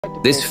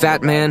This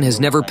fat man has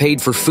never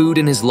paid for food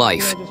in his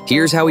life.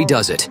 Here's how he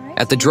does it.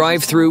 At the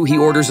drive-thru, he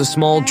orders a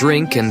small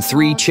drink and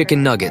 3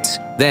 chicken nuggets.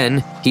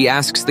 Then, he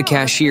asks the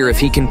cashier if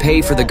he can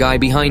pay for the guy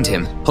behind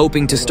him,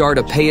 hoping to start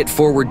a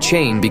pay-it-forward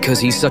chain because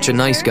he's such a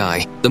nice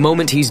guy. The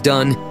moment he's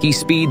done, he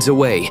speeds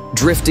away,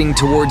 drifting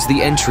towards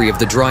the entry of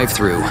the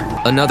drive-thru.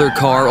 Another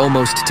car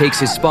almost takes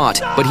his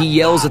spot, but he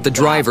yells at the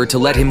driver to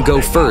let him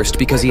go first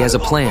because he has a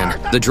plan.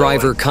 The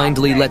driver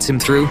kindly lets him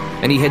through,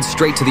 and he heads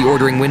straight to the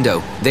ordering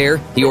window. There,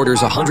 he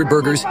orders 100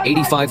 burgers,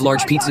 85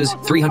 large pizzas,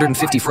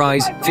 350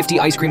 fries, 50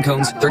 ice cream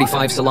cones,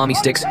 35 salami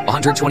sticks,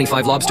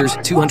 125 lobsters,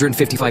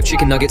 255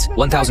 chicken nuggets,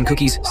 1,000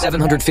 cookies,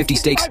 750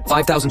 steaks,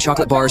 5,000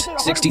 chocolate bars,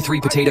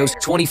 63 potatoes,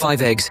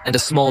 25 eggs, and a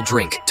small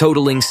drink,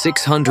 totaling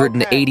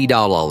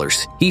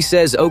 $680. He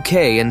says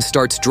okay and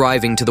starts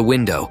driving to the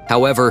window.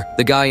 However,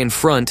 the guy in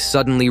front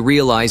suddenly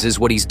realizes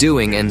what he's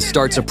doing and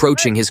starts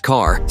approaching his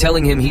car,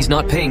 telling him he's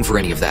not paying for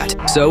any of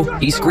that. So,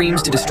 he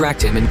screams to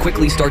distract him and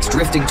quickly starts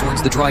drifting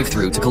towards the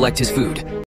drive-thru to collect his food.